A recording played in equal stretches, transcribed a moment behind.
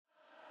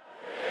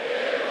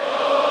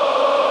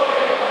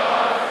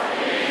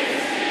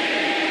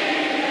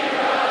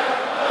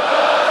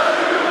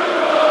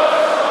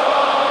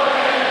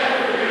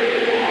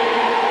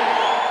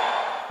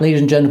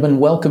Ladies and gentlemen,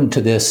 welcome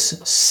to this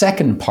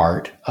second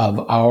part of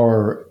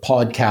our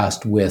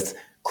podcast with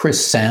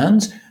Chris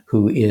Sands,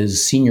 who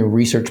is Senior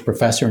Research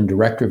Professor and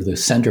Director of the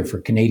Center for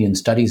Canadian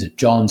Studies at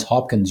Johns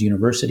Hopkins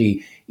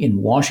University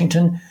in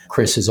Washington.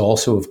 Chris is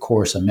also, of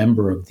course, a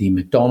member of the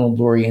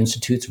Macdonald-Laurier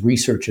Institute's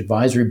Research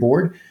Advisory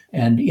Board.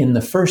 And in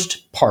the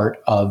first part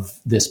of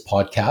this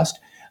podcast,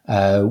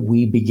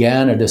 we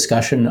began a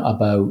discussion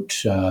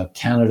about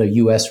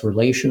Canada-US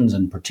relations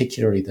and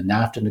particularly the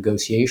NAFTA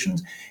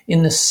negotiations.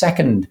 In the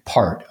second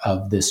part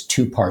of this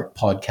two-part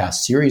podcast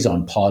series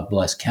on Pod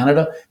Bless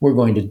Canada, we're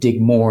going to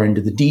dig more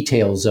into the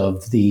details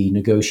of the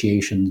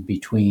negotiations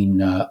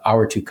between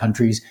our two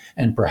countries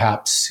and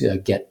perhaps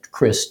get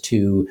Chris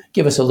to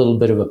give us a little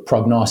bit of a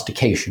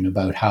prognostication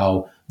about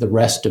how the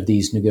rest of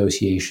these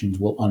negotiations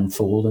will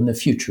unfold and the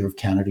future of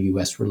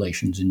Canada-US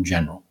relations in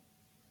general.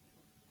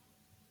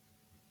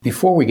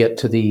 Before we get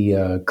to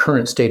the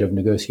current state of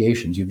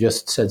negotiations, you've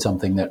just said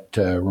something that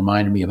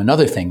reminded me of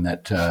another thing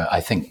that I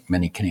think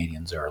many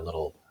Canadians are a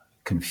little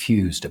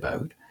confused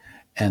about.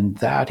 And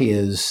that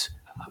is,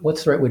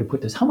 what's the right way to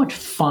put this? How much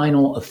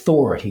final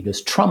authority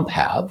does Trump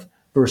have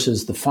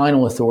versus the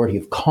final authority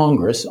of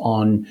Congress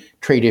on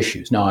trade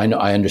issues? Now,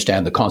 I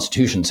understand the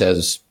Constitution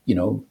says,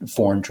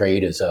 foreign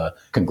trade is a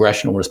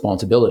congressional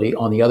responsibility.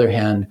 On the other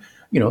hand,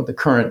 the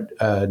current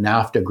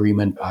NAFTA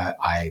agreement,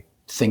 I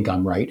think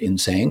I'm right in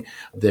saying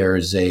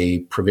there's a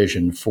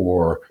provision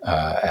for,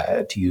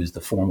 to use the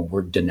formal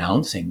word,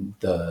 denouncing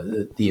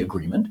the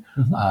agreement,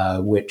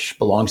 which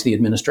belongs to the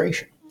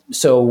administration.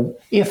 So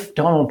if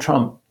Donald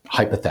Trump,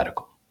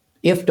 hypothetical,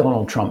 if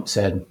Donald Trump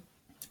said,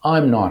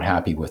 I'm not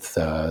happy with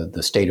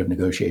the state of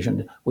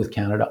negotiation with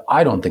Canada,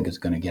 I don't think it's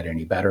going to get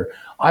any better.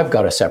 I've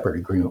got a separate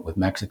agreement with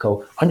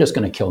Mexico. I'm just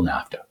going to kill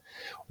NAFTA.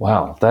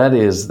 Wow, that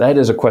is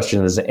a question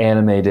that has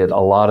animated a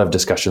lot of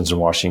discussions in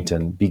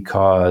Washington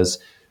because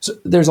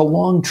there's a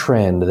long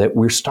trend that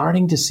we're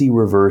starting to see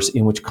reverse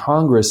in which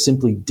Congress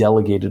simply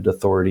delegated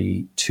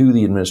authority to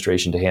the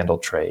administration to handle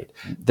trade.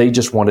 They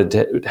just wanted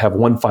to have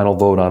one final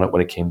vote on it when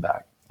it came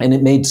back. And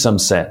it made some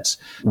sense.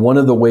 One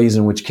of the ways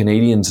in which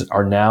Canadians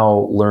are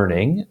now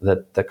learning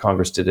that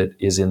Congress did it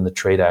is in the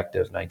Trade Act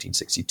of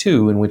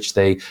 1962, in which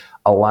they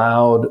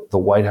allowed the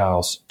White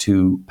House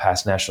to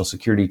pass national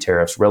security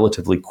tariffs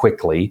relatively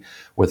quickly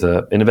with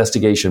an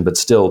investigation, but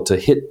still to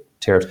hit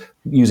tariffs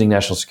using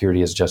national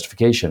security as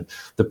justification.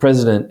 The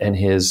president and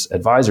his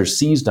advisors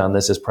seized on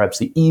this as perhaps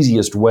the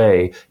easiest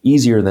way,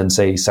 easier than,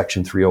 say,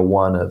 Section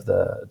 301 of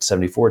the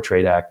 74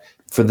 Trade Act,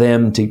 for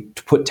them to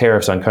put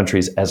tariffs on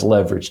countries as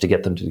leverage to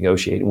get them to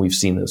negotiate. And we've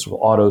seen this with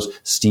autos,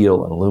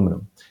 steel, and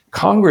aluminum.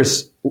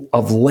 Congress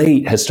of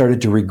late has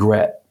started to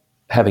regret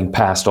having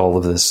passed all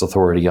of this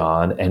authority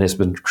on and has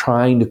been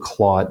trying to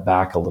claw it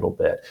back a little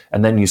bit.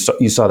 And then you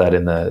saw that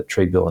in the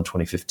trade bill in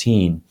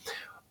 2015.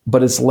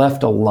 But it's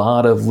left a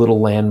lot of little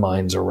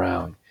landmines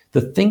around.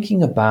 The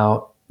thinking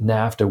about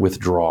NAFTA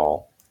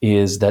withdrawal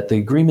is that the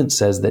agreement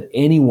says that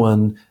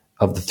anyone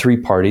of the three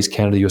parties,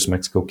 Canada, US,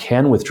 Mexico,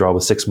 can withdraw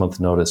with 6-month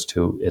notice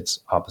to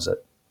its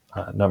opposite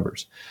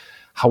numbers.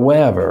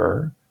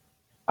 However,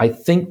 I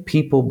think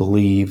people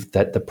believe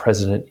that the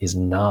president is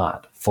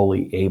not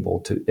fully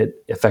able to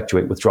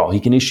effectuate withdrawal. He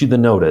can issue the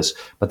notice,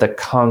 but that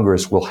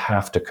Congress will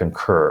have to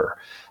concur.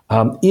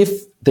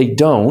 If they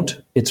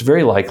don't, it's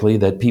very likely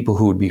that people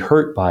who would be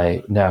hurt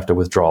by NAFTA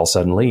withdrawal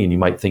suddenly, and you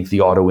might think the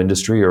auto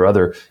industry or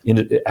other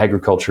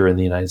agriculture in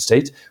the United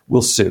States,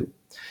 will sue.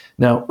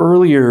 Now,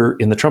 earlier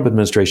in the Trump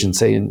administration,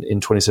 say in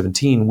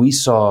 2017, we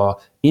saw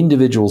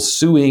individuals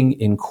suing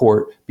in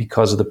court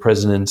because of the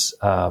president's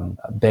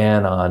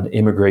ban on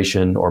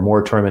immigration or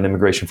moratorium on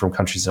immigration from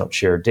countries that don't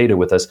share data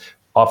with us,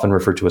 often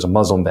referred to as a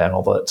Muslim ban,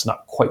 although it's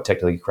not quite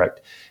technically correct.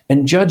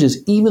 And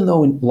judges, even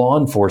though law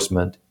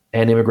enforcement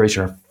and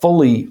immigration are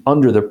fully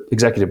under the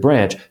executive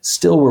branch,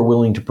 still were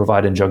willing to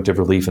provide injunctive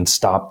relief and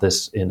stop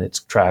this in its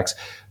tracks,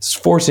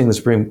 forcing the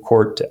Supreme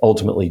Court to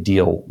ultimately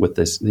deal with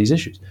these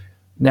issues.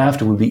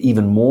 NAFTA would be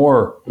even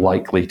more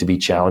likely to be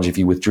challenged if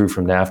you withdrew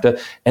from NAFTA.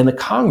 And the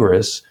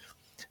Congress,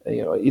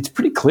 it's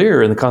pretty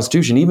clear in the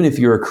Constitution, even if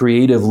you're a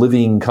creative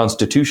living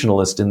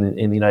constitutionalist in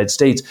the United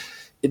States,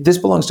 this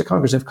belongs to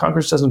Congress. If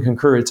Congress doesn't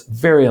concur, it's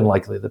very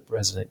unlikely the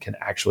president can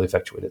actually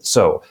effectuate it.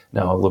 So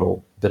now a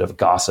little bit of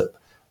gossip.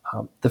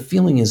 The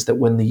feeling is that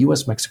when the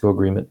U.S.-Mexico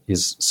agreement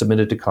is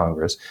submitted to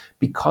Congress,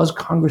 because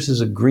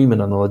Congress's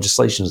agreement on the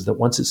legislation is that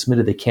once it's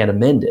submitted, they can't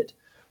amend it,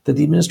 that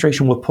the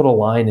administration will put a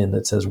line in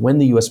that says when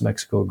the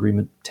U.S.-Mexico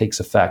agreement takes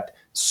effect,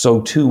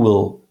 so too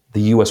will the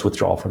U.S.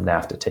 withdrawal from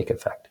NAFTA take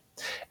effect.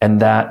 And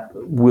that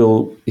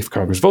will, if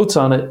Congress votes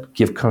on it,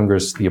 give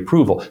Congress the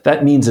approval.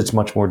 That means it's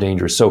much more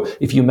dangerous. So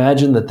if you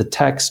imagine that the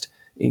text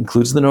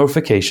includes the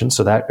notification,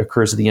 so that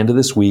occurs at the end of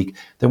this week,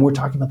 then we're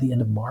talking about the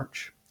end of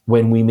March,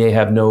 when we may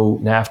have no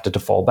NAFTA to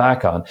fall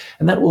back on.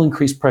 And that will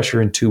increase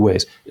pressure in two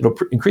ways. It'll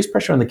increase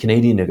pressure on the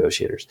Canadian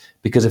negotiators,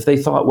 because if they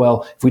thought,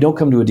 well, if we don't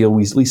come to a deal,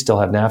 we at least still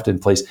have NAFTA in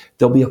place,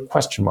 there'll be a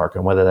question mark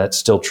on whether that's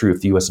still true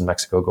if the U.S. and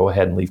Mexico go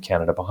ahead and leave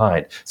Canada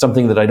behind.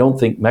 Something that I don't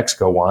think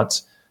Mexico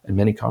wants, and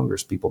many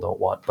Congress people don't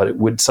want, but it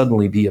would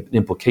suddenly be an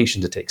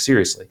implication to take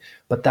seriously.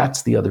 But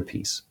that's the other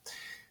piece.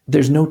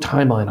 There's no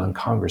timeline on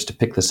Congress to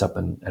pick this up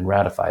and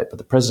ratify it, but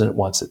the president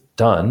wants it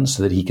done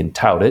so that he can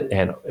tout it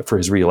and for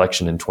his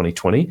reelection in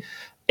 2020,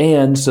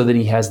 and so that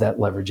he has that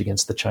leverage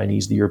against the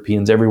Chinese, the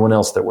Europeans, everyone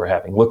else that we're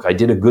having. Look, I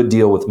did a good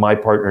deal with my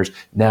partners.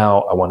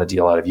 Now I want a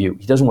deal out of you.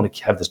 He doesn't want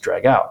to have this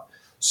drag out.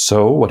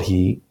 So what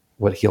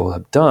he'll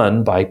have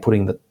done by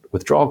putting the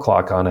withdrawal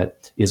clock on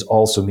it is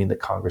also mean that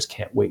Congress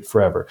can't wait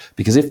forever.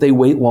 Because if they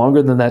wait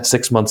longer than that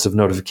 6 months of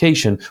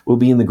notification, we'll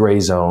be in the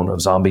gray zone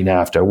of zombie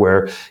NAFTA,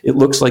 where it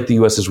looks like the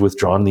U.S. is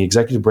withdrawn. The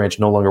executive branch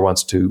no longer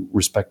wants to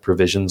respect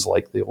provisions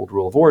like the old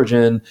rule of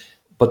origin,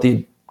 but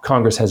the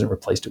Congress hasn't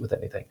replaced it with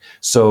anything.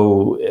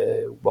 So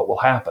what will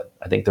happen?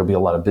 I think there'll be a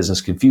lot of business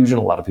confusion.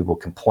 A lot of people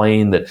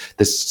complain that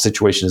this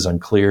situation is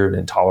unclear and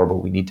intolerable.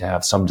 We need to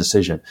have some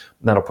decision.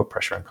 And that'll put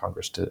pressure on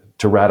Congress to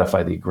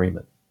ratify the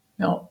agreement.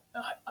 Now,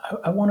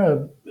 I want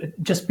to,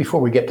 just before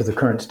we get to the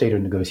current state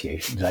of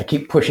negotiations, I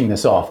keep pushing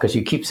this off because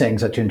you keep saying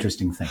such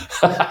interesting things.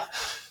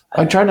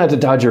 I'm trying not to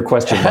dodge your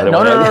question, by the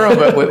way. No,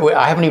 but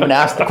I haven't even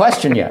asked the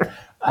question yet.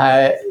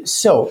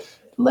 So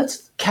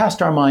let's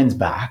cast our minds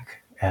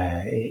back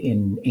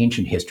in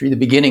ancient history, the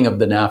beginning of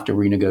the NAFTA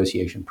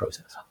renegotiation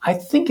process. I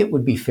think it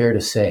would be fair to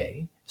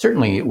say,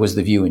 certainly it was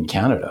the view in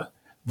Canada,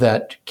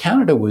 that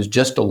Canada was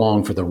just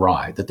along for the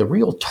ride, that the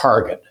real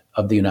target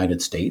of the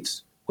United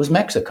States was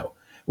Mexico.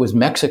 Was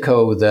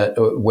Mexico that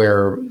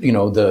where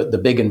the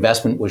big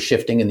investment was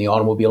shifting in the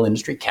automobile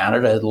industry?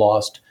 Canada had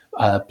lost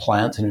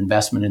plants and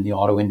investment in the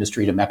auto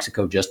industry to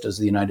Mexico, just as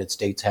the United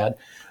States had.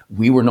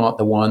 We were not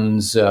the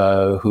ones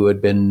who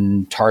had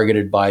been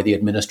targeted by the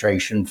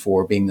administration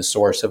for being the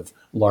source of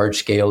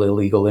large-scale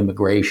illegal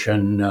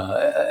immigration,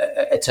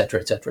 et cetera,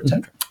 et cetera, et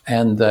cetera.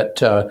 And that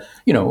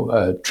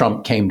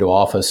Trump came to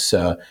office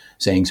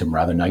saying some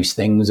rather nice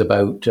things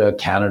about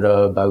Canada,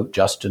 about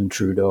Justin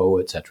Trudeau,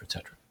 et cetera, et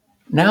cetera.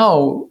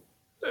 Now,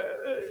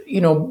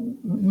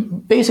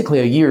 basically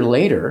a year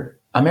later,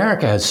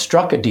 America has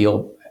struck a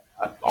deal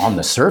on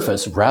the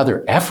surface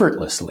rather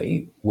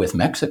effortlessly with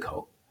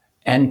Mexico,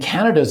 and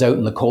Canada's out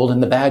in the cold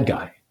and the bad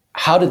guy.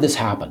 How did this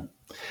happen?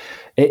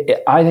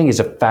 I think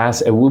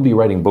it's we'll be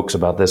writing books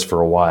about this for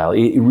a while.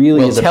 It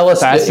really is a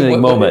fascinating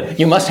moment.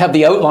 You must have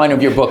the outline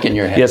of your book in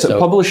your head. Yes, so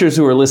publishers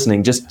who are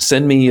listening, just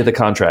send me the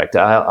contract.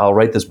 I'll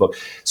write this book.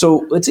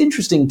 So what's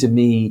interesting to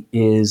me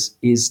is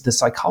the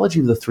psychology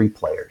of the three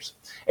players.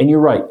 And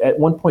you're right. At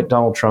one point,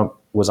 Donald Trump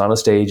was on a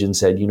stage and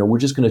said, we're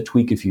just going to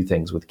tweak a few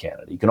things with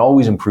Canada. You can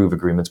always improve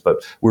agreements,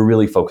 but we're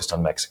really focused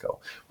on Mexico.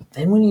 But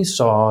then when you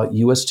saw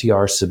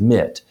USTR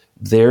submit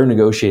their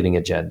negotiating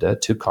agenda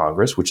to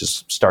Congress, which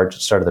is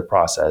started the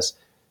process,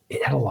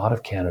 it had a lot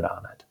of Canada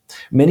on it.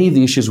 Many of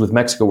the issues with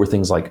Mexico were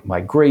things like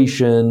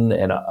migration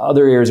and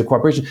other areas of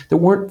cooperation that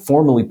weren't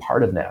formally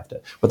part of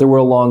NAFTA, but there were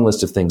a long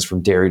list of things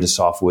from dairy to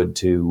softwood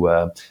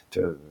to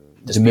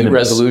dispute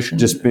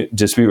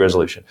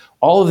resolution.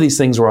 All of these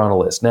things were on a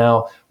list.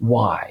 Now,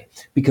 why?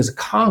 Because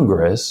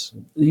Congress,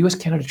 the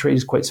U.S.-Canada trade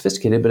is quite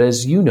sophisticated, but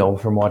as you know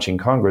from watching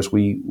Congress,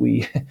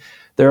 we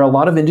there are a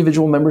lot of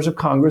individual members of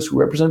Congress who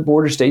represent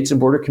border states and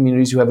border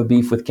communities who have a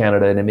beef with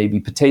Canada, and it may be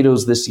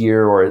potatoes this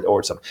year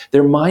or something.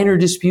 They're minor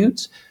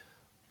disputes,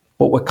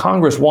 but what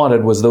Congress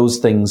wanted was those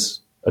things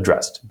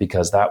addressed,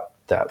 because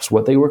that's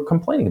what they were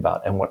complaining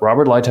about. And what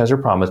Robert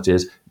Lighthizer promised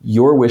is,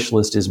 your wish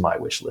list is my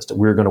wish list.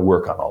 We're going to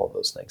work on all of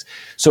those things.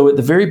 So at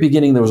the very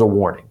beginning, there was a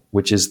warning,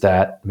 which is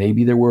that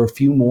maybe there were a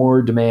few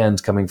more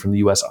demands coming from the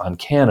U.S. on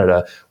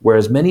Canada,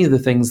 whereas many of the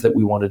things that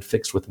we wanted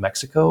fixed with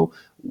Mexico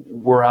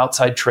were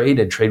outside trade,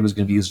 and trade was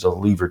going to be used as a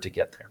lever to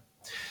get there.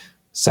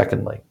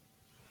 Secondly,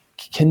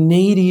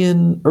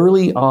 Canadian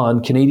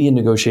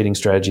negotiating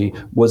strategy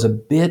was a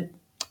bit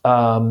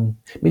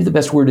maybe the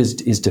best word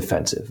is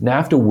defensive.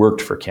 NAFTA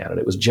worked for Canada.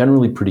 It was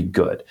generally pretty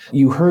good.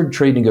 You heard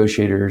trade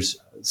negotiators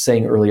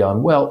saying early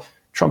on, well,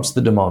 Trump's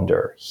the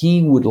demandeur.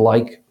 He would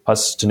like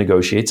us to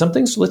negotiate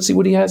something, so let's see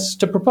what he has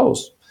to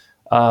propose.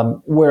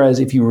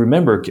 Whereas if you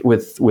remember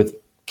with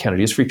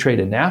Canada's free trade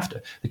and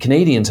NAFTA, the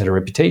Canadians had a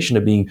reputation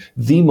of being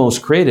the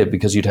most creative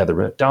because you'd had the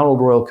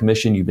Macdonald-Laurier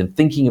Commission, you've been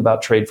thinking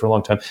about trade for a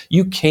long time.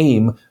 You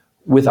came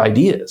with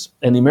ideas.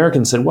 And the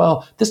Americans said,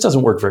 well, this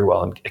doesn't work very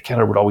well. And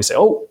Canada would always say,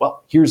 oh,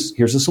 well, here's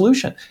a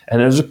solution.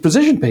 And there's a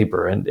position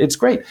paper, and it's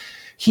great.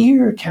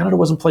 Here, Canada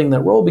wasn't playing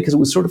that role because it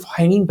was sort of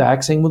hanging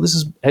back saying, well, this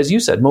is, as you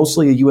said,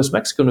 mostly a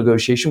U.S.-Mexico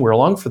negotiation. We're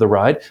along for the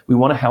ride. We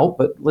want to help,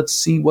 but let's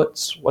see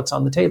what's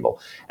on the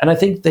table. And I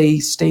think they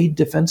stayed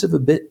defensive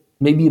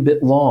maybe a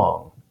bit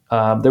long.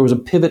 There was a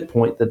pivot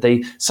point that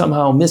they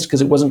somehow missed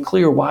because it wasn't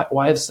clear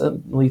why have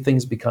suddenly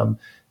things become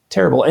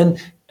terrible.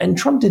 And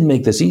Trump didn't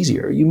make this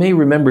easier. You may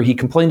remember he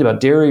complained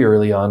about dairy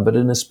early on, but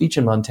in a speech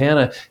in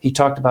Montana, he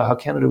talked about how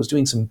Canada was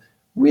doing some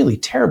really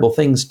terrible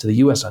things to the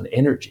U.S. on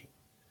energy.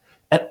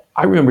 And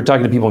I remember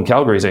talking to people in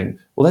Calgary saying,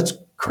 well, that's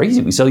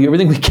crazy. We sell you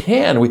everything we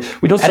can. We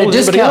don't sell it to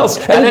anybody else.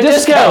 At a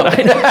discount.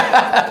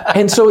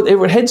 And so they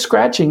were head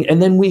scratching.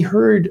 And then we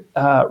heard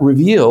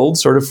revealed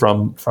sort of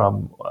from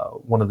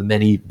one of the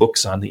many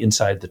books on the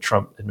inside of the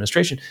Trump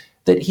administration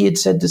that he had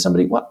said to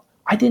somebody, well,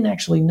 I didn't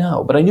actually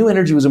know, but I knew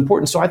energy was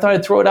important. So I thought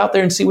I'd throw it out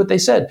there and see what they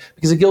said,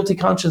 because a guilty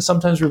conscience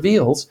sometimes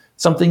reveals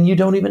something you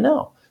don't even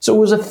know. So it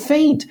was a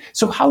feint.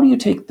 So how do you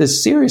take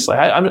this seriously?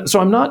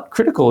 I'm not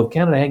critical of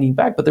Canada hanging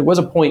back, but there was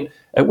a point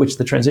at which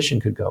the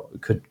transition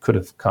could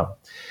have come.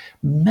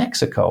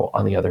 Mexico,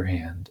 on the other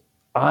hand,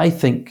 I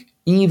think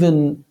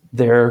even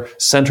their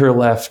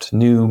center-left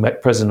new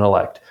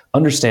president-elect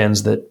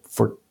understands that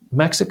for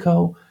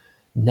Mexico,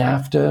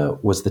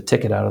 NAFTA was the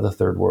ticket out of the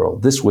third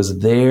world. This was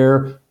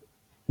their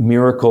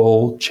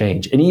miracle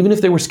change. And even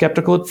if they were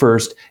skeptical at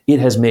first, it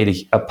has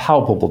made a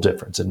palpable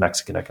difference in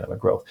Mexican economic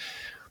growth.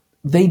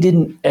 They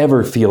didn't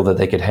ever feel that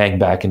they could hang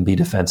back and be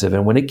defensive.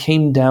 And when it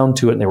came down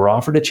to it and they were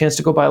offered a chance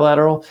to go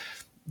bilateral,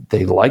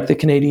 they like the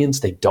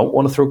Canadians. They don't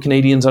want to throw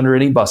Canadians under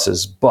any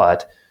buses,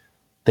 but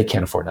they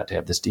can't afford not to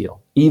have this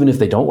deal. Even if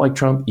they don't like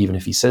Trump, even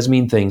if he says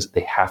mean things,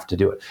 they have to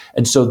do it.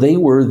 And so they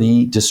were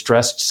the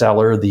distressed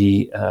seller,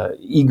 the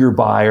eager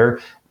buyer.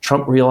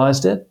 Trump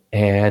realized it,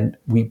 and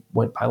we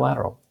went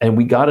bilateral. And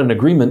we got an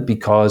agreement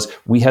because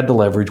we had the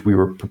leverage. We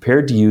were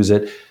prepared to use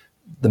it.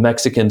 The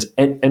Mexicans,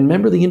 and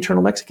remember the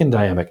internal Mexican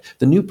dynamic.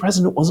 The new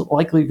president wasn't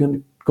likely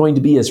going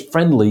to be as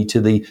friendly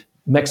to the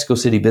Mexico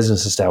City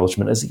business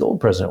establishment as the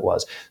old president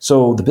was.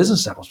 So the business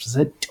establishment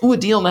said, do a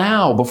deal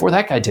now before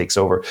that guy takes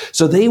over.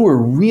 So they were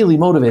really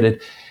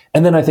motivated.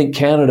 And then I think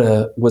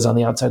Canada was on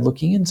the outside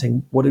looking in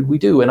saying, what did we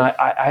do? And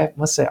I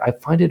must say, I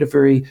find it a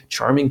very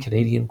charming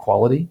Canadian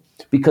quality,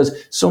 because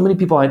so many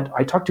people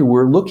I talked to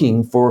were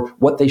looking for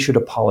what they should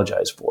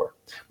apologize for.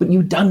 But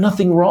you've done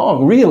nothing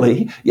wrong,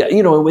 really. Yeah,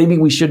 maybe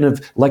we shouldn't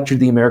have lectured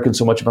the Americans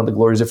so much about the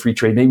glories of free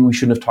trade. Maybe we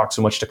shouldn't have talked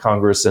so much to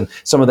Congress, and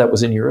some of that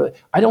was in your.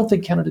 I don't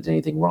think Canada did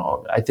anything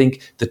wrong. I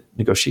think the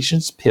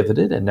negotiations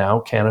pivoted, and now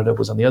Canada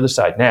was on the other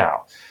side.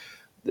 Now,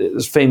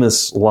 this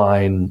famous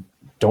line,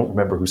 don't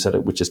remember who said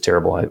it, which is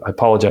terrible. I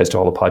apologize to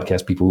all the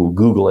podcast people who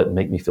Google it and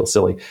make me feel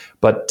silly.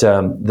 But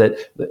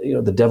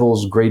the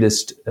devil's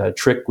greatest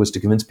trick was to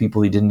convince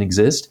people he didn't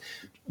exist.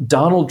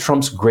 Donald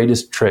Trump's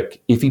greatest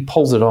trick, if he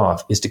pulls it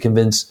off, is to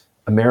convince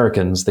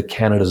Americans that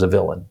Canada's a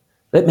villain.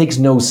 That makes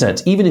no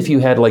sense. Even if you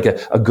had like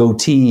a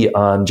goatee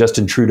on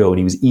Justin Trudeau and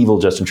he was evil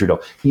Justin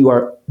Trudeau, you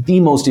are the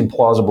most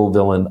implausible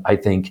villain, I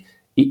think,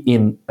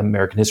 in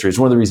American history. It's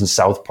one of the reasons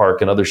South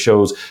Park and other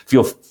shows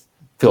feel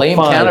blame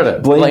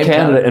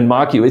Canada and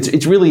mock you.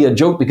 It's really a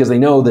joke because they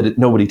know that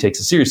nobody takes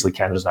it seriously.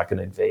 Canada's not going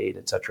to invade,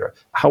 etc.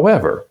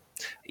 However,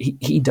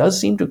 he does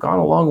seem to have gone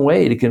a long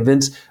way to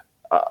convince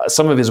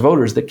some of his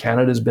voters that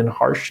Canada's been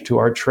harsh to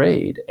our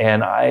trade.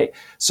 And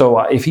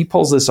if he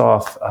pulls this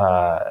off,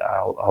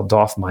 I'll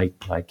doff my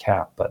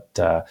cap,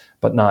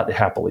 but not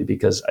happily,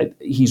 because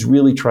he's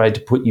really tried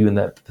to put you in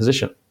that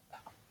position.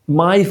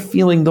 My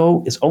feeling,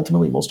 though, is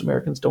ultimately most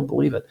Americans don't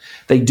believe it.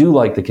 They do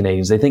like the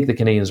Canadians. They think the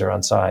Canadians are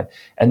on side.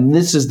 And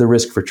this is the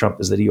risk for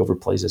Trump, is that he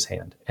overplays his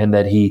hand. And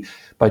that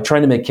by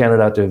trying to make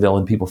Canada out to a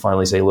villain, people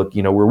finally say, look,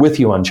 we're with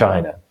you on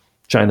China.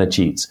 China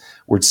cheats.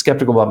 We're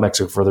skeptical about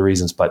Mexico for other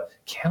reasons. But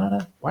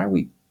Canada, why are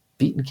we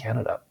beating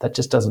Canada? That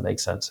just doesn't make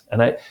sense.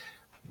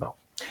 No.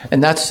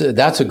 And that's a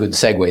good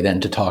segue then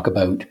to talk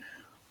about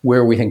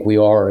where we think we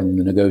are in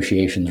the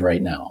negotiations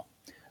right now.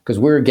 Because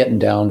we're getting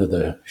down to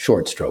the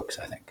short strokes,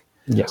 I think.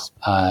 Yes.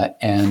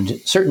 And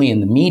certainly in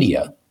the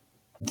media,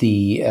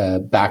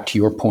 back to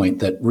your point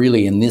that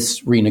really in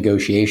this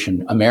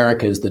renegotiation,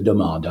 America is the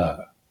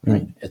demandeur.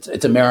 Right?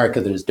 It's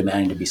America that is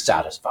demanding to be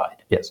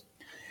satisfied. Yes.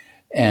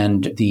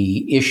 And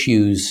the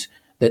issues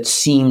that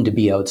seem to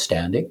be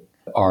outstanding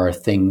are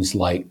things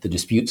like the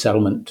dispute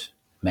settlement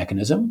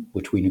mechanism,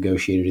 which we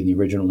negotiated in the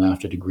original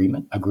NAFTA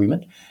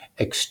agreement,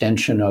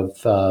 extension of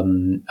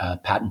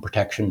patent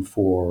protection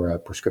for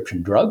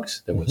prescription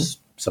drugs. There was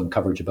some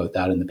coverage about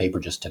that in the paper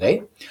just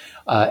today.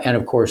 And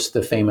of course,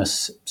 the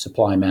famous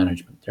supply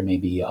management. There may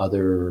be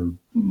other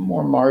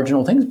more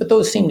marginal things, but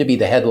those seem to be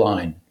the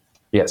headline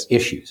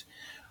issues.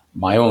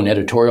 My own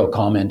editorial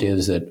comment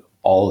is that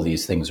all of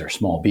these things are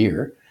small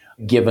beer,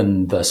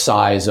 given the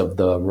size of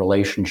the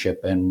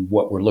relationship, and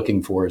what we're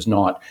looking for is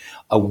not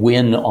a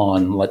win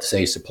on, let's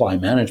say, supply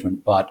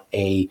management, but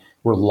a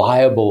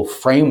reliable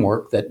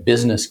framework that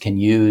business can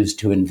use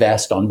to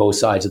invest on both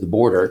sides of the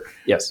border.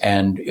 Yes.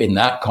 And in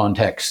that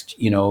context,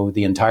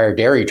 the entire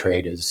dairy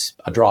trade is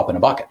a drop in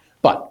a bucket.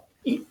 But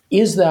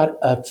is that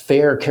a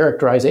fair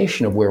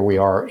characterization of where we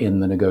are in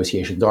the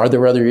negotiations? Are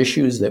there other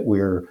issues that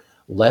we're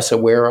less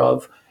aware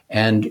of?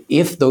 And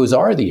if those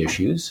are the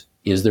issues,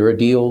 is there a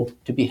deal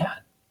to be had?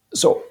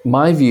 So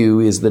my view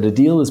is that a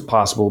deal is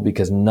possible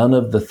because none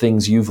of the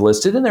things you've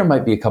listed, and there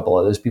might be a couple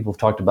others, people have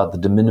talked about the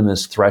de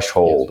minimis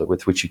threshold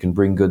with which you can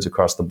bring goods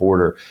across the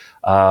border,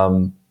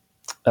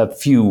 a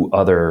few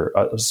other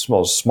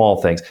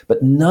small things,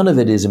 but none of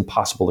it is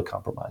impossible to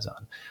compromise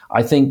on.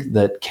 I think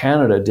that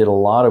Canada did a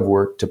lot of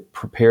work to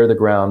prepare the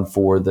ground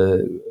for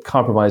the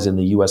compromise in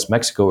the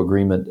U.S.-Mexico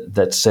agreement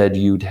that said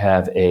you'd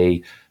have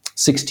a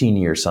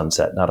 16-year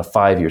sunset, not a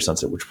 5-year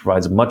sunset, which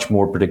provides much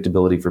more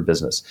predictability for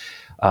business.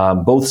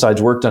 Both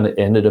sides worked on it,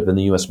 ended up in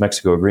the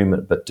U.S.-Mexico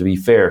agreement. But to be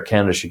fair,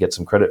 Canada should get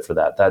some credit for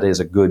that. That is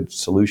a good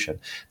solution.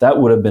 That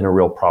would have been a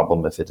real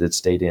problem if it had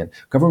stayed in.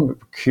 Government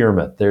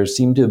procurement, there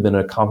seemed to have been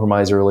a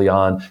compromise early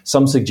on,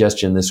 some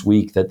suggestion this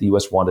week that the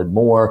U.S. wanted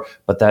more,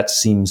 but that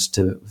seems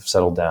to have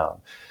settled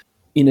down.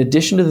 In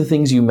addition to the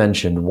things you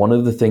mentioned, one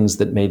of the things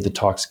that made the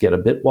talks get a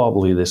bit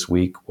wobbly this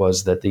week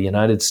was that the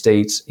United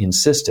States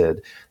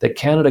insisted that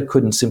Canada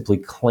couldn't simply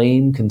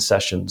claim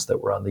concessions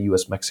that were on the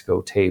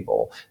U.S.-Mexico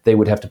table. They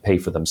would have to pay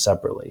for them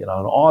separately. And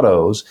on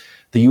autos,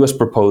 the U.S.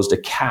 proposed a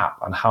cap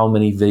on how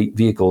many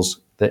vehicles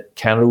that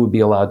Canada would be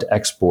allowed to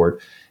export,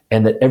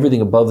 and that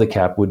everything above the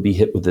cap would be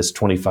hit with this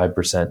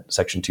 25%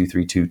 Section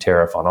 232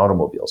 tariff on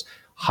automobiles.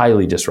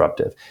 Highly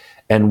disruptive.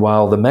 And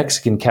while the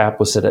Mexican cap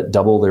was set at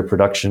double their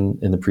production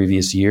in the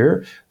previous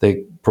year,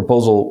 the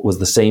proposal was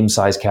the same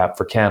size cap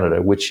for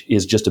Canada, which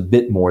is just a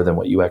bit more than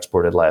what you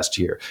exported last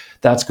year.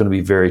 That's going to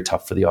be very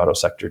tough for the auto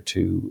sector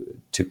to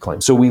claim.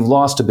 So we've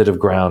lost a bit of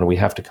ground and we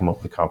have to come up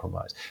with a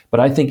compromise.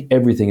 But I think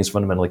everything is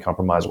fundamentally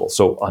compromisable.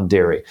 So on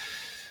dairy,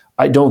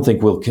 I don't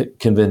think we'll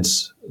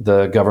convince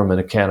the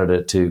government of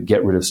Canada to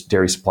get rid of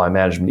dairy supply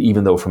management,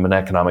 even though from an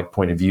economic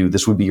point of view,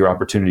 this would be your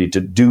opportunity to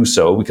do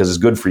so because it's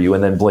good for you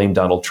and then blame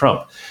Donald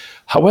Trump.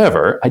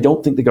 However, I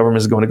don't think the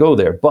government is going to go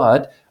there.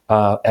 But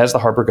as the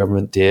Harper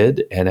government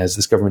did, and as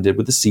this government did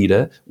with the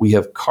CETA, we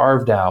have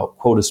carved out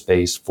quota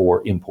space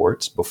for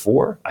imports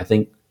before. I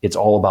think it's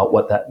all about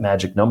what that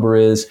magic number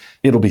is.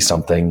 It'll be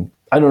something.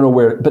 I don't know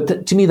where,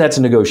 but to me, that's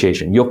a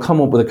negotiation. You'll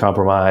come up with a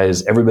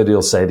compromise. Everybody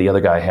will say the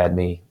other guy had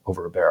me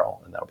over a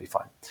barrel, and that'll be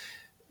fine.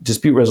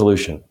 Dispute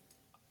resolution.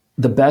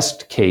 The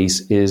best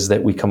case is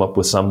that we come up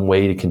with some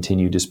way to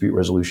continue dispute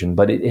resolution,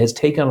 but it has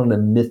taken on a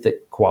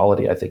mythic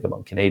quality, I think,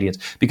 among Canadians,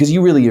 because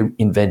you really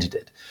invented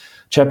it.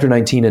 Chapter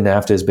 19 in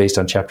NAFTA is based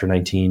on Chapter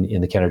 19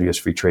 in the Canada-US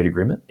Free Trade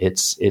Agreement.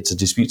 It's a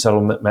dispute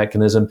settlement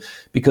mechanism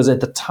because at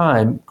the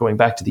time, going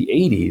back to the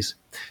 80s,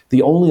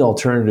 the only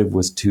alternative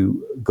was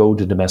to go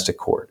to domestic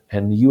court.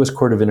 And the U.S.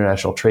 Court of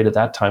International Trade at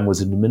that time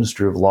was an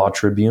administrative law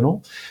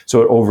tribunal.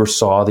 So it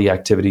oversaw the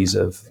activities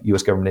of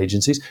U.S. government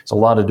agencies. There's a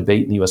lot of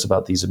debate in the U.S.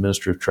 about these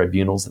administrative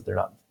tribunals, that they're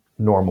not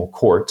normal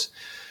courts.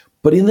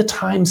 But in the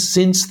time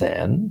since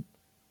then,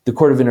 the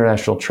Court of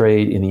International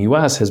Trade in the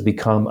U.S. has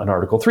become an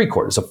Article 3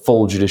 court. It's a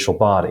full judicial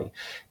body.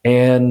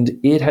 And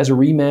it has a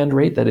remand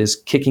rate that is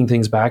kicking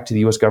things back to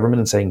the U.S.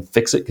 government and saying,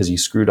 fix it because you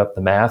screwed up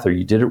the math or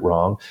you did it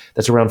wrong.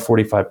 That's around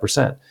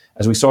 45%.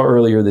 As we saw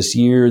earlier this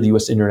year, the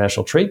U.S.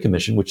 International Trade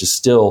Commission, which is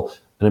still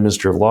an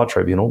administrative law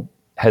tribunal,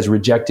 has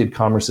rejected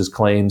Commerce's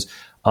claims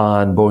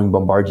on Boeing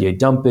Bombardier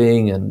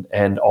dumping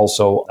and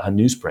also on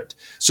newsprint.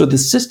 So the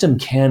system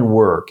can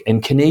work,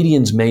 and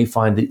Canadians may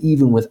find that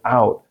even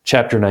without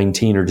Chapter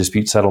 19 or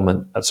dispute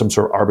settlement, some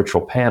sort of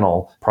arbitral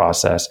panel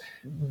process,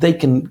 they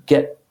can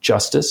get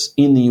justice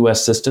in the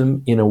U.S.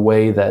 system in a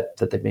way that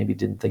they maybe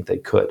didn't think they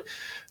could.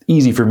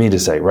 Easy for me to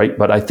say, right?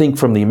 But I think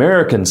from the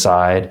American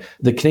side,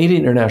 the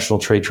Canadian International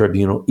Trade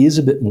Tribunal is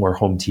a bit more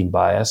home team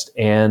biased,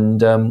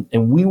 and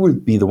we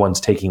would be the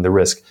ones taking the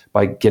risk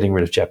by getting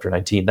rid of Chapter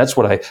 19. That's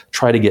what I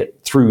try to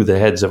get through the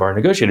heads of our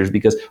negotiators,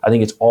 because I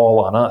think it's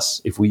all on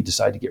us if we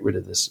decide to get rid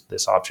of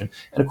this option.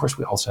 And of course,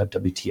 we also have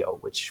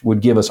WTO, which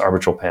would give us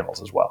arbitral panels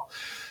as well.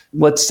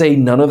 Let's say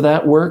none of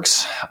that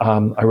works.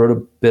 I wrote a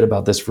bit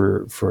about this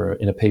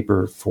in a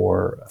paper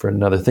for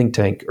another think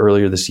tank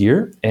earlier this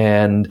year,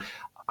 and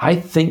I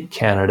think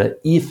Canada,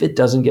 if it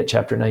doesn't get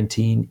Chapter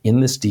 19 in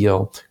this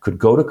deal, could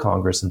go to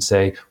Congress and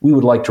say, we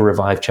would like to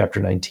revive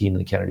Chapter 19 in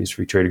the Canada-US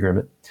Free Trade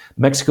Agreement.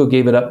 Mexico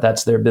gave it up.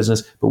 That's their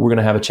business. But we're going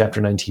to have a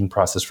Chapter 19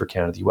 process for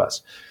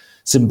Canada-US.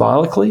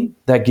 Symbolically,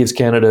 that gives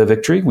Canada a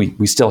victory.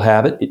 We still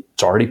have it.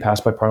 It's already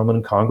passed by Parliament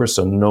and Congress,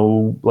 so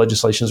no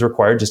legislation is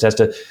required.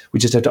 We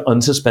just have to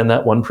unsuspend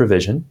that one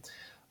provision.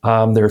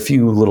 There are a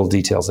few little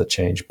details that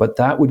change, but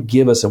that would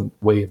give us a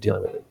way of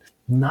dealing with it.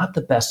 Not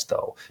the best,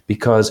 though,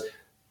 because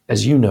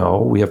as you know,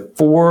 we have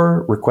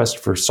 4 requests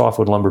for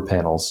softwood lumber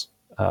panels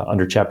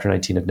under Chapter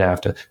 19 of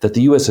NAFTA that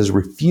the U.S. has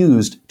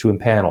refused to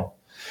impanel.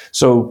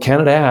 So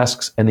Canada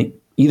asks, and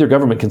either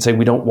government can say,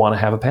 we don't want to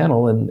have a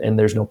panel, and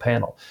there's no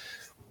panel.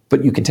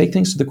 But you can take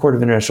things to the Court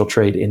of International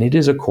Trade, and it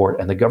is a court,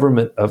 and the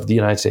government of the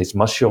United States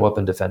must show up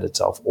and defend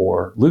itself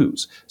or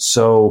lose.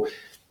 So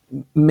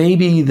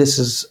maybe this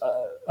is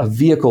a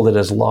vehicle that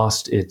has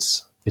lost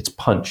its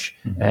punch.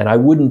 Mm-hmm. And I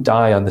wouldn't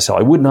die on this hill.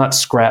 I would not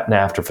scrap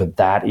NAFTA for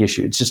that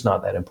issue. It's just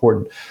not that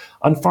important.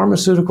 On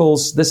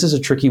pharmaceuticals, this is a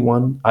tricky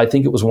one. I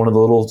think it was one of the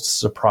little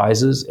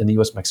surprises in the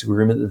U.S.-Mexico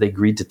agreement that they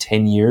agreed to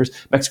 10 years.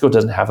 Mexico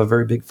doesn't have a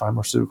very big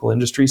pharmaceutical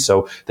industry,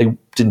 so they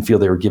didn't feel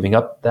they were giving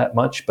up that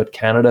much. But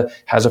Canada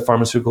has a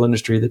pharmaceutical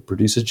industry that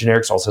produces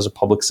generics, also has a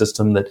public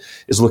system that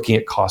is looking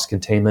at cost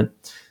containment.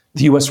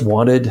 The U.S.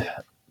 wanted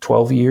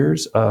 12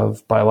 years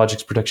of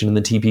biologics protection in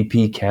the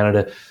TPP.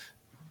 Canada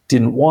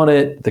didn't want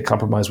it. The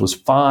compromise was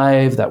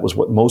 5. That was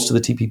what most of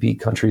the TPP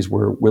countries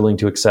were willing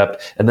to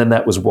accept. And then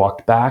that was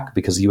walked back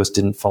because the U.S.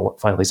 didn't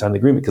finally sign the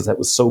agreement because that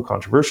was so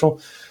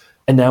controversial.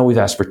 And now we've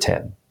asked for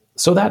 10.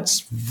 So that's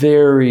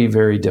very,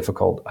 very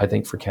difficult, I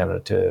think, for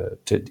Canada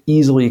to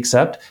easily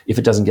accept if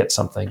it doesn't get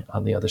something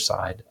on the other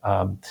side.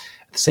 At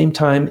the same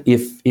time,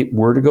 if it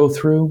were to go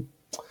through,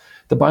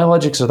 the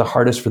biologics are the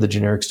hardest for the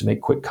generics to make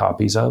quick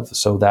copies of,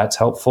 so that's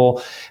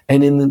helpful.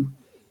 And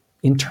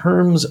in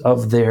terms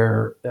of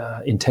their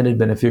intended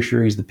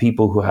beneficiaries, the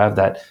people who have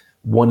that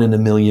 1 in a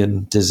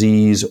million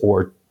disease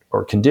or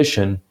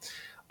condition,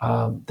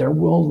 there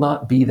will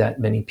not be that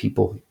many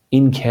people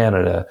in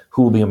Canada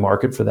who will be a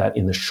market for that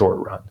in the short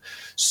run.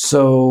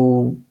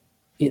 So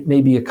it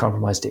may be a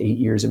compromise to 8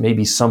 years. It may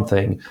be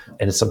something,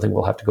 and it's something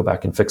we'll have to go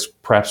back and fix,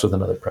 perhaps with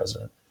another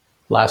president.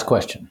 Last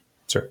question.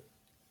 Sir.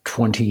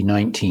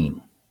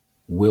 2019,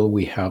 will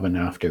we have a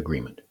NAFTA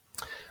agreement?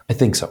 I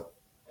think so.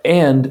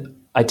 And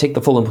I take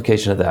the full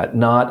implication of that,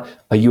 not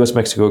a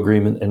U.S.-Mexico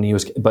agreement and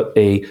but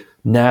a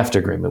NAFTA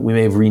agreement. We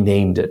may have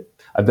renamed it.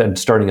 I've been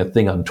starting a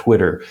thing on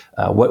Twitter.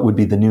 What would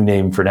be the new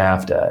name for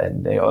NAFTA?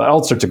 And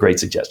all sorts of great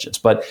suggestions.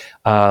 But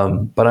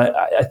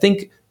I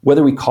think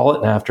whether we call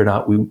it NAFTA or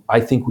not, I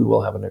think we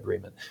will have an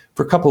agreement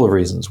for a couple of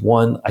reasons.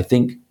 One, I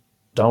think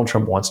Donald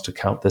Trump wants to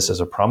count this as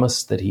a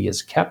promise that he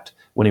has kept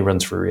when he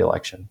runs for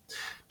re-election.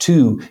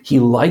 Two, he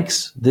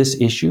likes this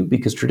issue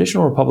because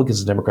traditional Republicans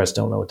and Democrats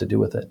don't know what to do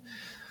with it.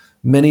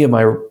 Many of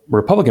my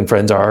Republican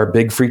friends are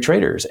big free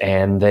traders,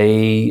 and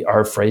they are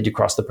afraid to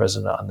cross the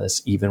president on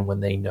this, even when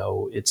they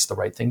know it's the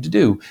right thing to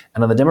do.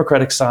 And on the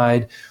Democratic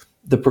side,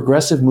 the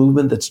progressive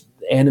movement that's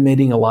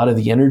animating a lot of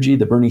the energy,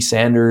 the Bernie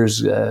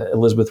Sanders,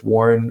 Elizabeth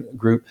Warren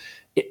group,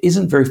 it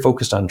isn't very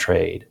focused on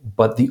trade.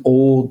 But the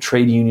old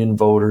trade union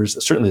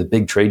voters, certainly the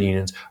big trade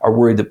unions, are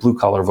worried that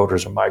blue-collar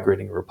voters are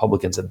migrating to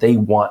Republicans, and they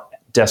want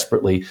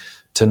desperately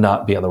to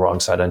not be on the wrong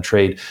side on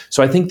trade.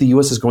 So I think the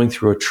U.S. is going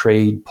through a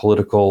trade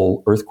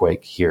political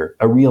earthquake here.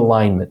 A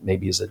realignment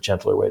maybe is a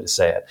gentler way to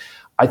say it.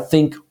 I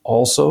think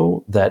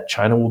also that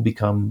China will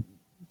become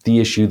the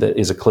issue that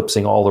is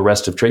eclipsing all the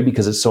rest of trade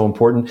because it's so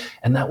important.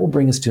 And that will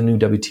bring us to a new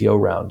WTO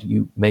round.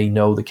 You may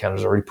know that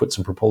Canada's already put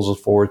some proposals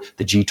forward.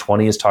 The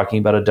G20 is talking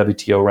about a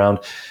WTO round.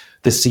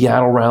 The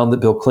Seattle round that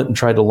Bill Clinton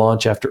tried to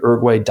launch after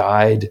Uruguay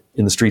died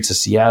in the streets of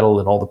Seattle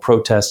and all the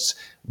protests.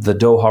 The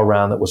Doha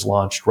round that was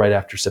launched right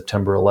after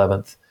September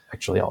 11th,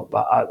 actually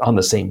on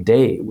the same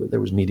day, there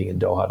was a meeting in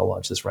Doha to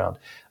launch this round,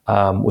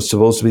 was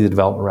supposed to be the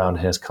development round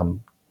and has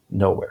come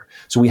nowhere.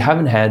 So we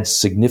haven't had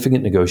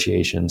significant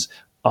negotiations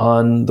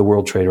on the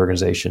World Trade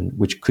Organization,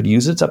 which could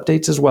use its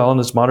updates as well and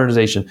its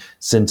modernization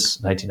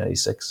since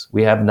 1996.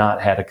 We have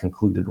not had a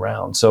concluded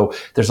round. So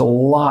there's a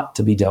lot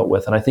to be dealt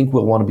with. And I think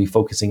we'll want to be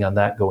focusing on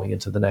that going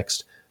into the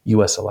next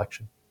U.S.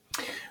 election.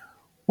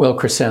 Well,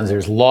 Chris Sands,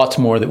 there's lots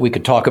more that we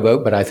could talk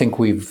about, but I think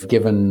we've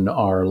given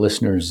our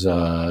listeners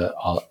a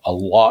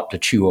lot to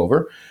chew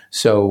over.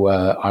 So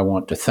I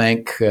want to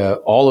thank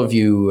all of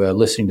you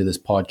listening to this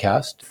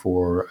podcast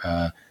for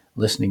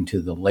listening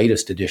to the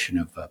latest edition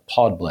of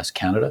Pod Bless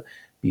Canada.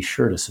 Be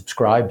sure to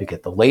subscribe to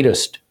get the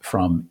latest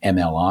from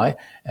MLI,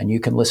 and you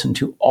can listen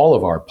to all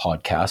of our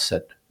podcasts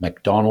at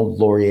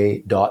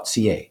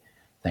Macdonald-Laurier.ca.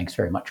 Thanks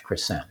very much,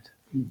 Chris Sands.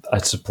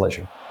 It's a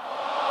pleasure.